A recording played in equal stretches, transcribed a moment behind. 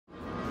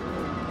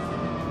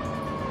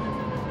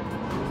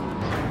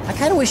I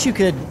kind of wish you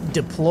could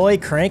deploy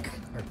Clank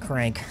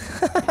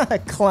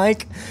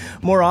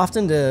more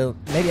often to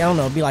maybe, I don't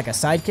know, be like a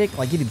sidekick,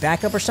 like give you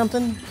backup or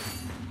something.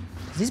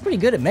 'Cause he's pretty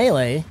good at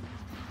melee.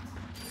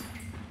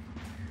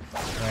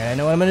 Alright, I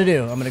know what I'm gonna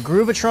do. I'm gonna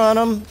Groovatron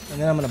him,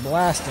 and then I'm gonna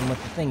blast him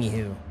with the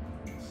thingy-hoo.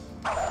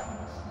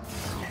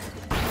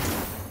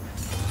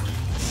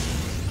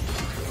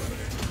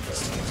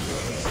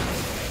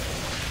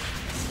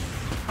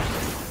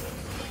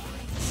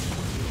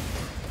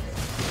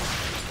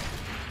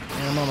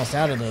 And I'm almost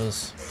out of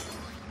those.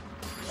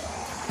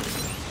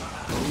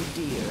 Oh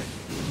dear,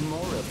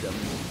 more of them.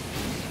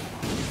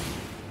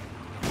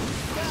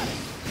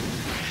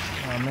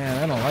 Oh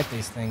man, I don't like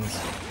these things.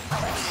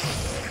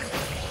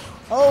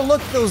 Oh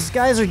look, those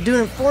guys are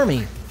doing it for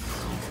me.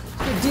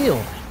 Good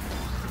deal.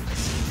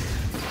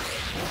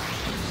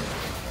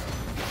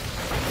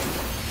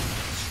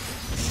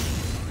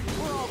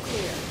 We're all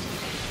clear.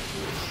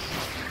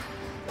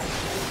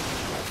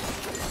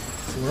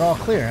 So we're all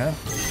clear, huh?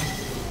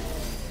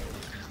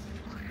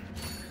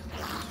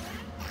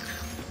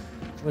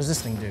 What does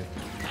this thing do?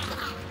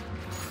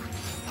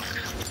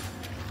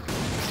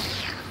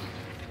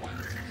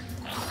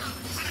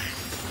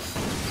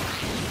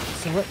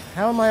 So what,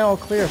 how am I all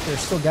clear if there's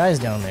still guys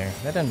down there?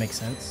 That doesn't make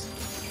sense.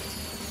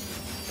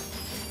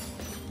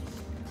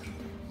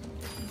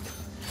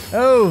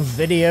 Oh,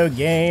 video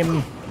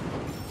game.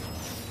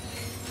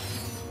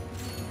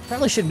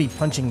 Probably should be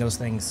punching those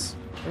things.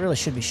 I really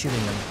should be shooting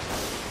them.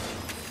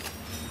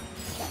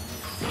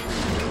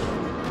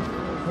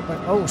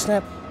 Oh,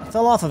 snap. I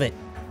fell off of it.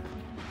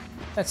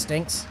 That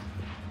stinks.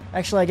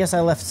 Actually, I guess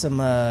I left some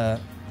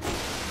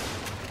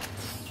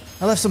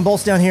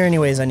bolts down here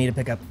anyways I need to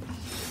pick up.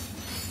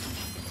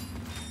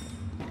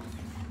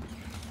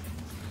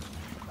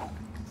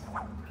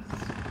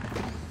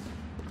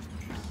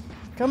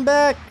 Come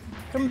back!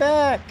 Come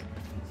back!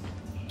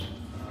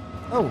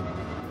 Oh.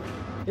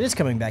 It is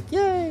coming back.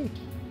 Yay!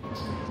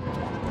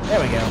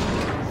 There we go.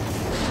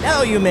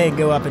 Now you may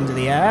go up into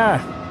the air.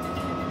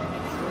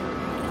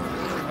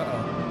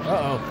 Uh-oh.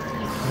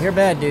 Uh-oh. You're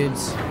bad,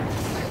 dudes.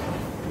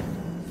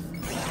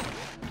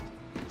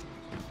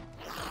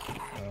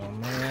 Oh,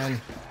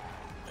 man.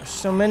 There's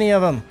so many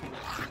of them.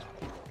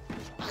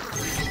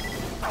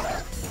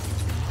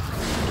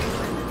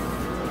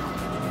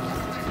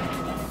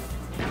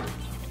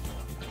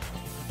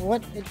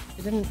 What? It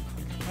didn't...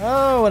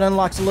 Oh, it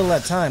unlocks a little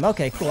at a time.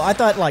 Okay, cool. I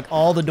thought, like,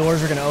 all the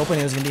doors were going to open.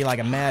 It was going to be, like,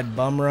 a mad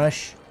bum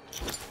rush.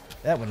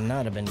 That would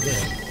not have been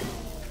good.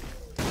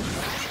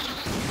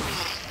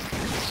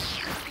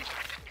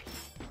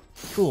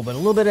 Cool, but a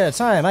little bit at a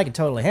time, I could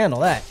totally handle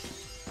that.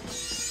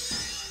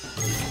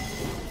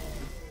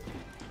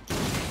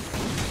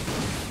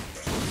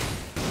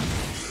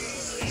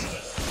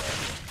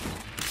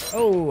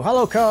 Oh,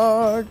 hollow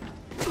card!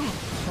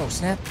 Oh,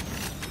 snap.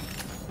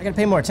 I gotta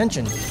pay more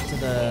attention to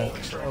the...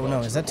 Oh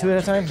no, is that 2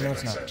 at a time? No,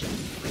 it's not.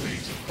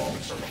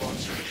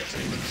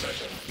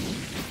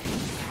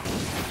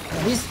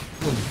 Now, these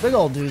big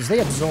old dudes, they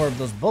absorb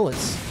those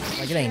bullets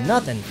like it ain't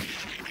nothing.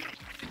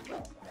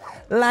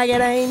 Like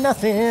it ain't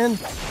nothing.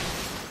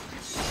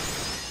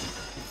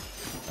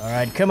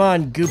 Alright, come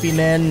on, goopy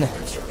men.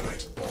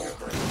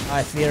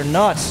 I fear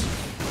not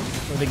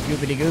for the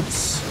goopity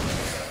goops.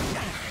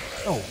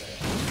 Oh.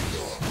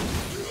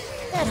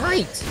 That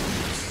hurt!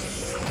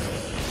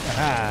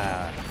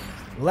 Aha!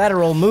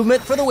 Lateral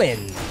movement for the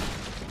win!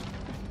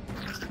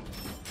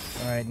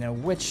 Alright, now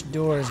which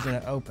door is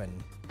gonna open?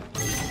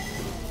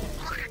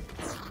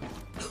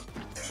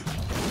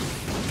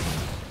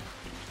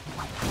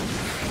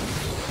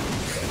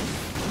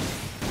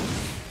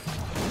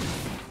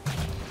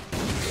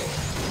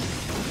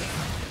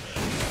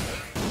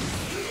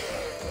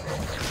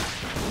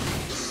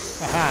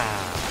 Aha!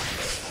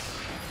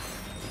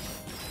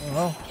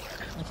 Well,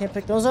 I can't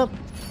pick those up?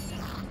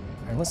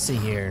 Alright, let's see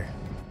here.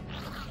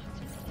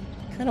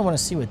 I kind of want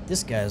to see what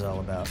this guy's all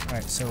about.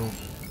 Alright, so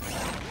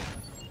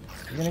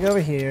we're gonna go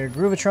over here.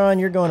 Groovatron,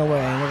 you're going away,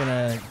 and we're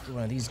gonna do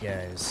one of these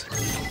guys.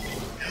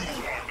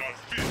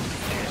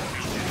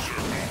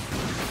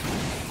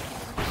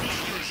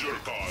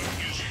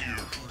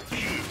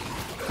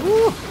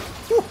 Woo!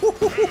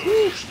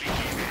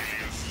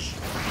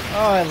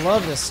 Oh, I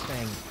love this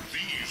thing.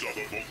 These are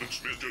the moments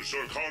Mr.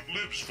 Zircon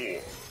lives for.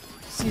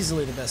 It's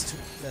easily the best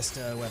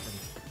weapon.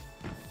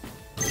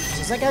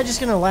 So is that guy just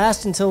gonna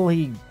last until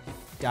he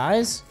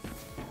dies?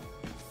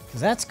 Because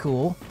that's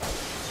cool.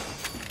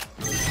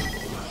 Flee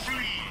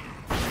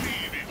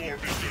before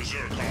Mr.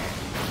 Zircon.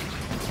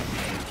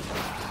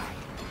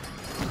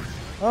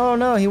 Oh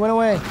no, he went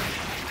away.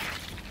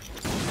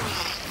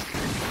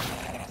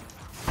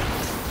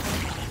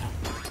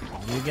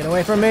 You get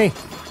away from me.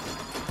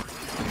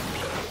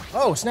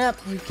 Oh, snap.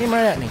 He came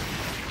right at me.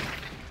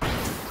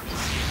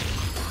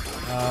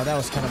 Oh, that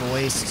was kind of a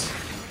waste.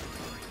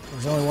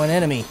 There's only one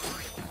enemy.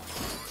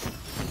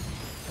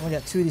 Only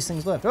got 2 of these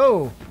things left.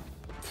 Oh!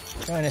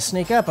 Trying to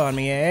sneak up on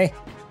me, eh?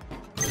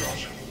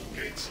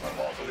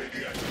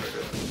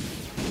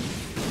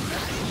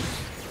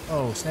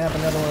 Oh, snap,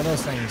 another one of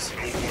those things.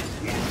 Enemy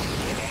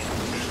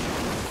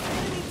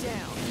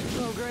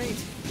Great.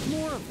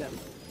 More of them.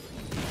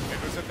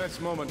 It was at this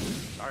moment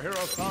our hero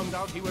found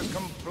out he was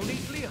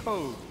completely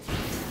hosed.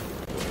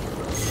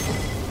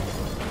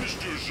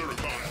 Mr.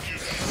 Zircon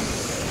gives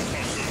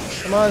you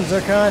a Come on,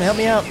 Zircon, help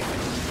me out.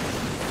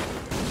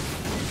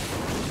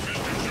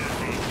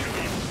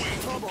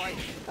 Oh boy.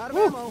 Out of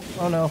Woo. ammo.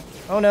 Oh no.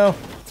 Oh no.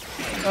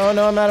 Oh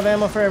no, I'm out of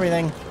ammo for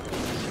everything.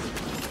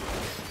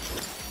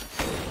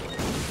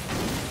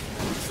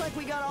 Looks like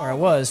we got all. Or I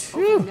was.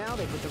 Okay, Whew. now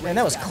they put the Man,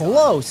 that was race back on.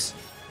 close.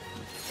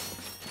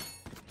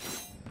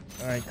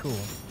 Alright, cool.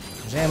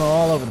 There's ammo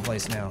all over the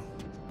place now.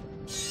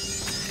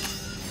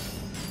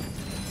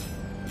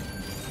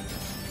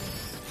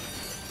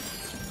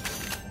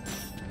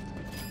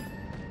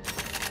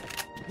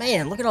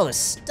 Man, look at all this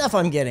stuff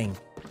I'm getting.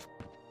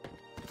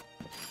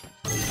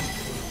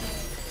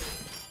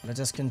 Let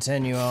us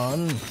continue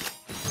on.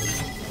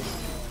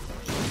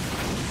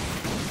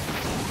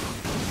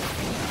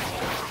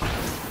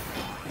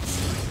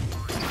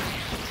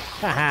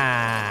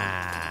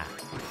 Haha!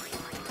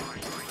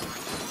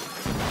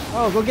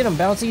 Oh, go get him,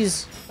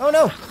 bouncies! Oh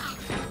no!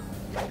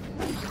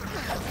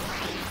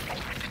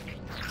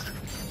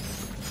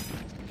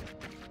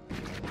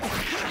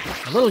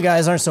 The little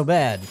guys aren't so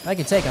bad. I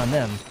can take on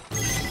them.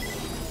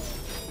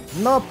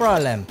 No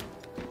problem.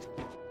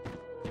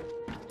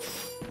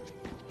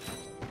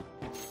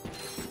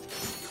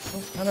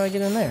 Oh, how do I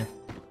get in there?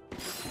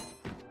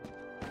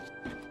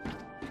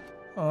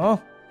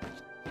 Oh.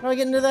 How do I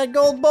get into that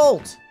gold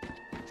bolt?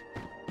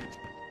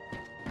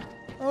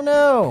 Oh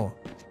no!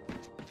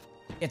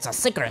 It's a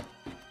secret,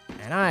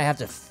 and I have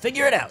to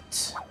figure it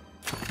out.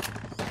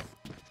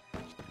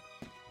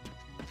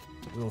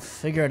 We'll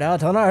figure it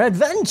out on our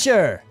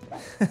adventure!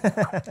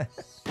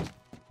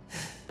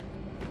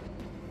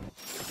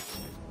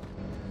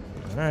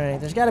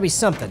 Alright, there's gotta be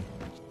something.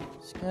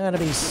 There's gotta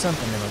be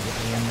something that'll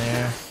get me in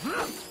there.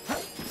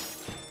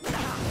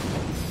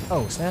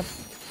 Oh, snap.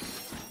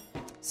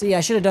 See,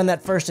 I should have done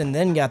that first and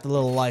then got the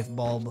little life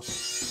bulb.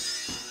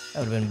 That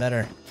would have been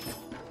better.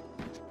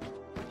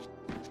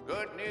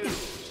 Good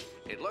news.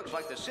 It looks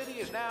like the city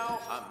is now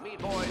a Meat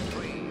Boy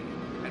free.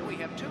 And we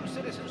have 2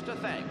 citizens to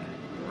thank,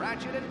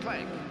 Ratchet and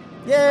Clank.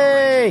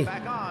 Yay!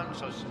 Back on,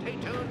 so stay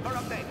tuned for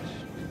updates.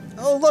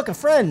 Oh, look, a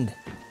friend!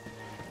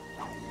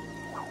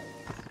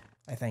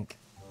 I think.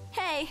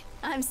 Hey,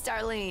 I'm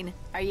Starlene.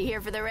 Are you here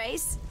for the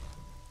race?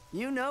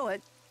 You know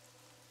it.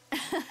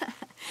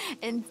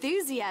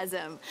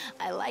 Enthusiasm.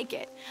 I like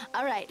it.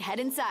 All right, head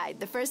inside.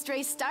 The first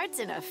race starts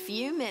in a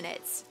few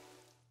minutes.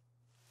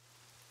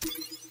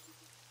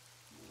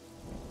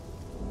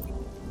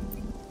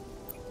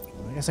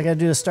 I guess I gotta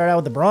do the start out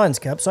with the Bronze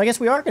Cup, so I guess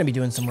we are gonna be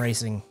doing some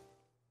racing.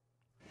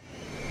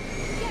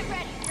 Get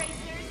ready,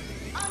 racers.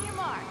 On your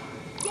mark.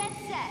 Get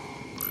set.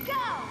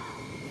 Go!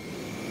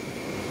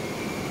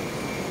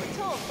 We're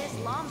told this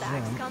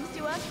Lombax comes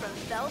to us from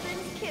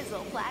Felden's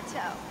Kizzle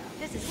Plateau.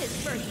 This is his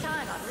first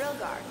time on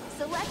Rilgar,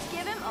 so let's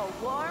give him a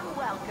warm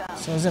welcome.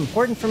 So is it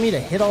important for me to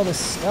hit all this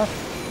stuff?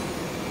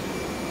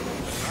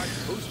 That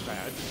boost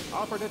pad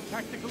offered a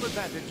tactical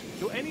advantage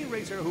to any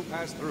racer who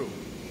passed through.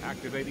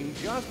 Activating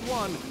just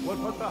one would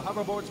put the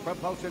hoverboard's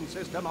propulsion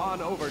system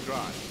on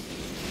overdrive.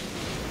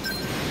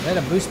 Is that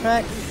a boost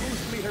pack?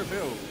 Boost meter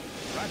filled.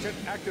 Ratchet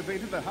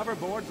activated the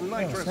hoverboard's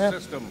nitrous snap.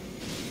 system.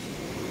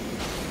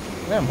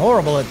 Man, I'm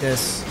horrible at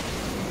this.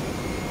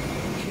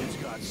 Kid's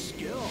got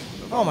skill.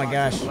 Oh my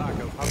gosh. The lack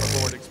of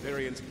hoverboard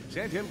experience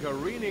sent him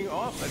careening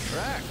off the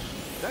track.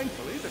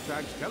 Thankfully, the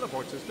track's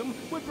teleport system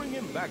would bring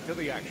him back to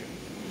the action.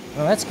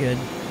 Oh, that's good.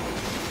 And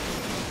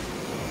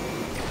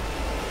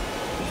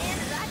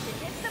Ratchet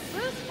hits the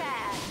boost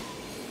pad.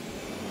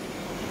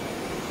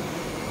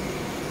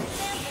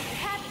 Sam will be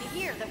happy to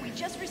hear that we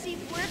just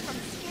received word from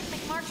Skid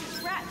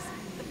McMarch's reps.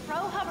 The pro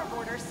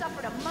hoverboarder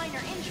suffered a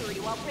minor injury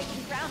while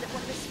breaking ground at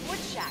one of his wood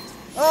shacks.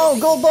 Oh,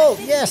 They gold bolt, expect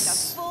him to make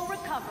yes. a full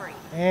recovery.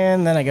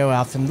 And then I go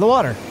out into the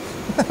water.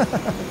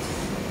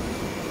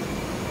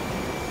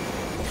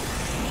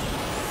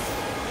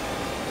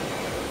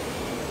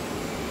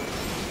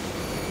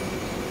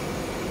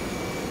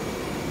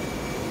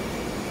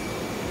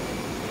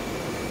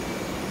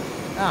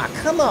 Ah,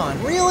 come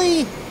on,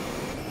 really? Look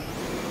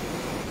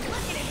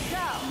at it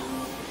go.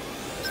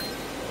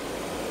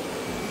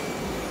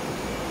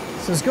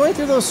 So is going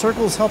through those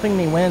circles helping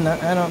me win?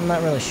 I'm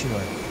not really sure.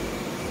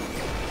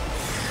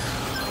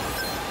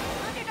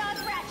 Underdog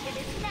Ratchet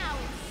is now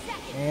in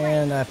second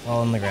And I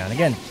fall on the ground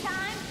again. place.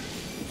 Time.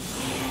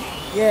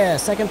 Yeah,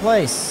 second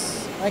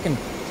place. I can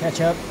catch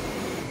up.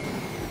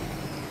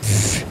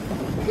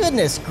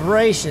 Goodness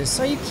gracious,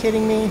 are you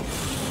kidding me?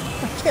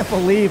 I can't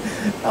believe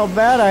how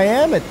bad I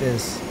am at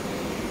this.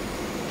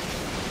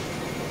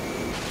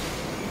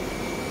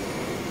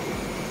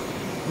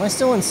 Am I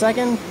still in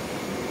second?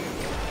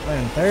 Am I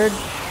in third?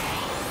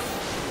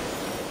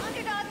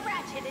 Underdog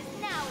Ratchet is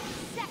now in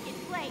second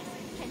place.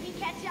 Can he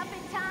catch up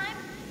in time?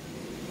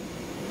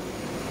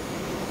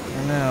 I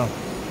don't know.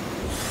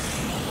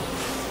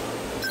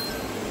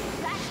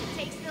 Ratchet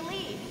takes the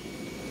lead.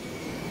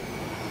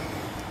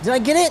 Did I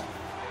get it?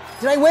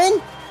 Did I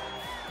win?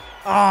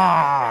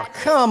 Ah,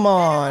 come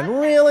on,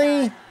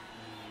 really?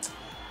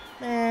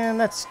 Man,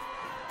 that's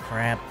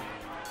crap.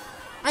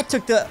 I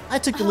took the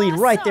lead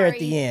right there at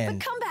the Sorry, end.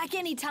 But come back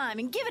anytime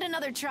and give it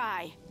another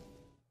try.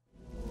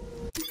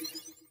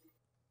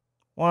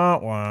 Wah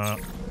wah.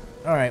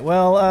 All right,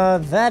 well,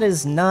 that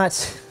is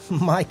not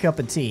my cup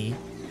of tea.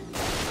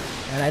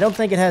 And I don't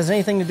think it has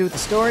anything to do with the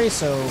story,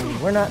 so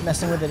we're not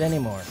messing with it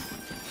anymore.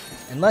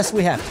 Unless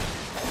we have to.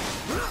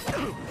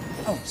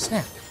 Oh,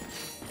 snap.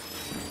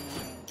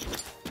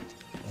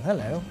 Well,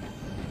 hello.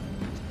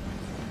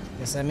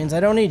 Guess that means I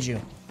don't need you.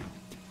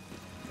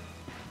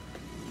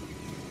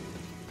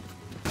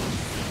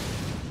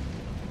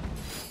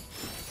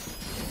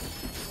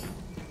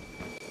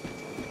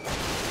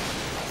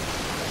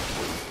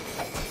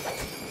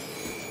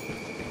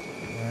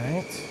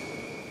 Alright.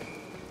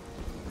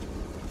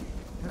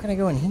 How can I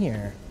go in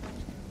here?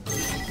 I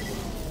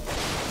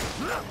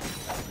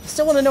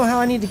still want to know how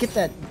I need to get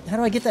that. How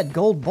do I get that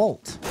gold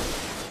bolt?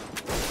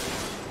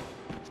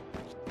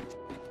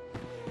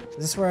 Is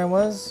this where I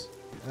was?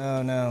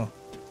 Oh no.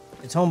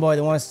 It's Homeboy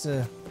that wants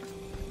to.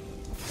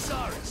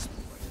 Sorry, sport.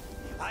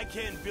 I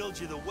can't build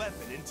you the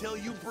weapon until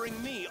you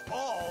bring me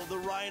all the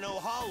Rhino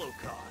Hollow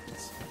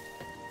cards.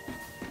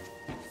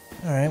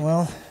 Alright,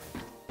 well.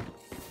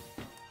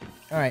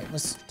 Alright,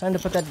 time to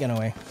put that gun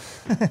away.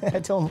 I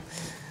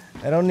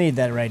don't need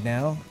that right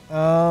now.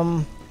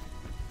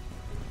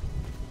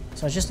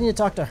 So I just need to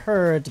talk to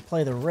her to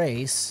play the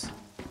race.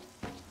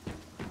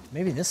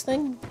 Maybe this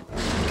thing?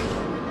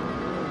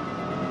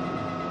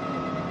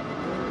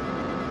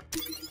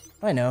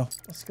 I know.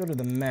 Let's go to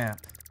the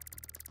map.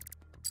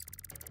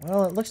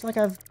 Well, it looks like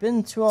I've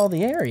been to all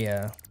the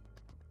area.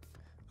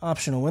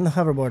 Optional, win the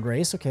hoverboard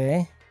race,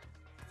 okay.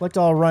 Collect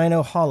all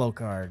Rhino Hollow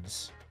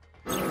cards.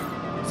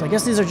 So I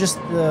guess these are just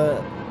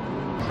the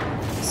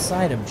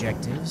side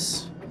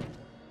objectives.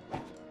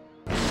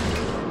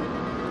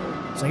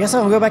 So I guess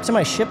I'll go back to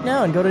my ship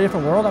now and go to a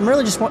different world. I'm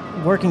really just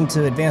working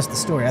to advance the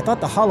story. I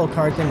thought the hollow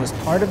card thing was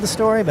part of the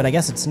story, but I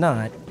guess it's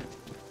not.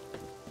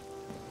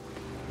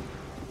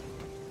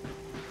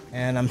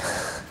 And I'm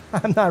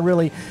I'm not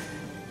really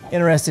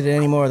interested in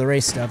any more of the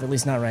race stuff, at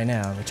least not right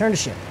now. Return to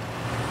ship.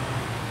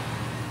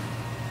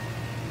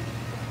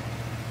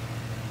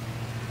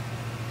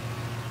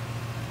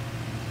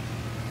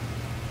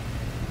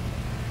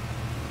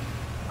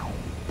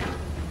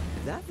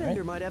 That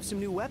vendor might have some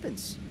new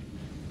weapons.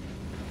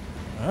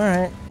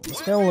 Alright,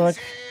 let's go look.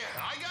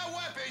 I got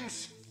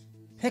weapons.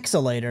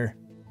 Pixelator.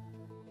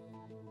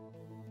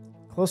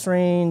 Close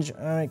range,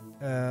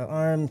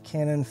 arm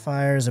cannon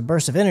fires a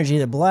burst of energy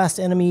that blasts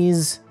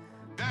enemies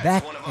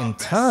back in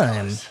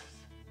time.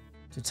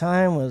 To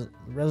time was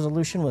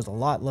resolution was a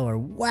lot lower.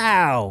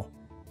 Wow,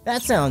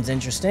 that sounds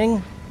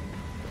interesting.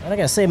 I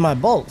gotta save my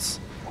bolts.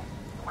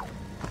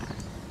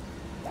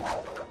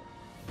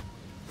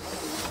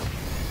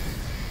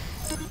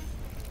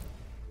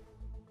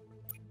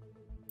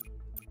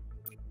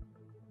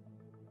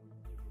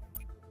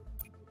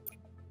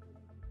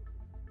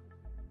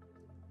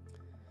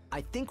 I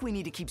think we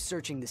need to keep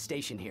searching the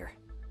station here.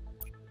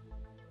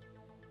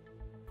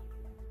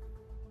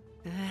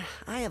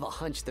 I have a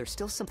hunch there's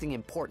still something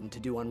important to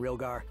do on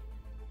Rilgar.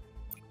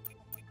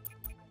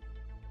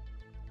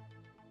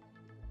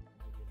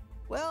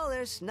 Well,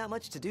 there's not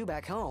much to do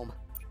back home.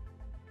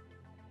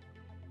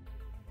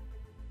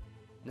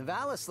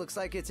 Nivalis looks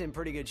like it's in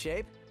pretty good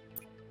shape.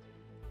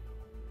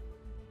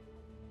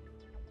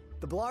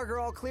 The Blarg are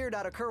all cleared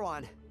out of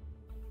Kurwan.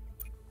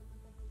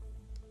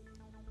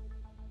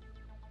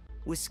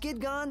 With Skid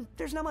gone,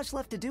 there's not much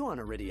left to do on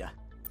Iridia.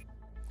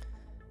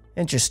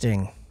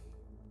 Interesting.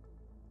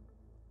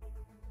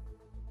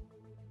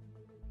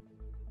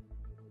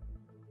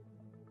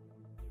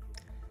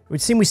 It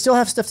would seem we still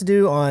have stuff to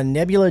do on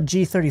Nebula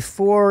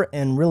G34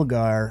 and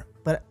Rilgar,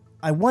 but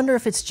I wonder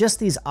if it's just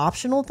these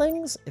optional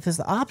things? If it's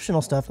the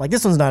optional stuff, like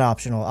this one's not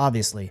optional,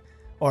 obviously.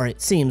 Or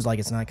it seems like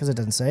it's not because it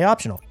doesn't say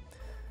optional.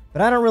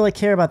 But I don't really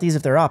care about these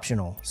if they're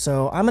optional.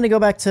 So I'm going to go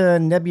back to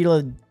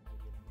Nebula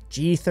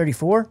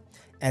G34.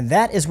 And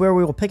that is where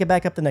we will pick it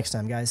back up the next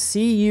time, guys.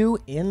 See you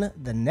in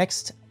the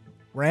next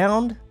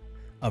round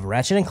of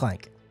Ratchet and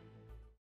Clank.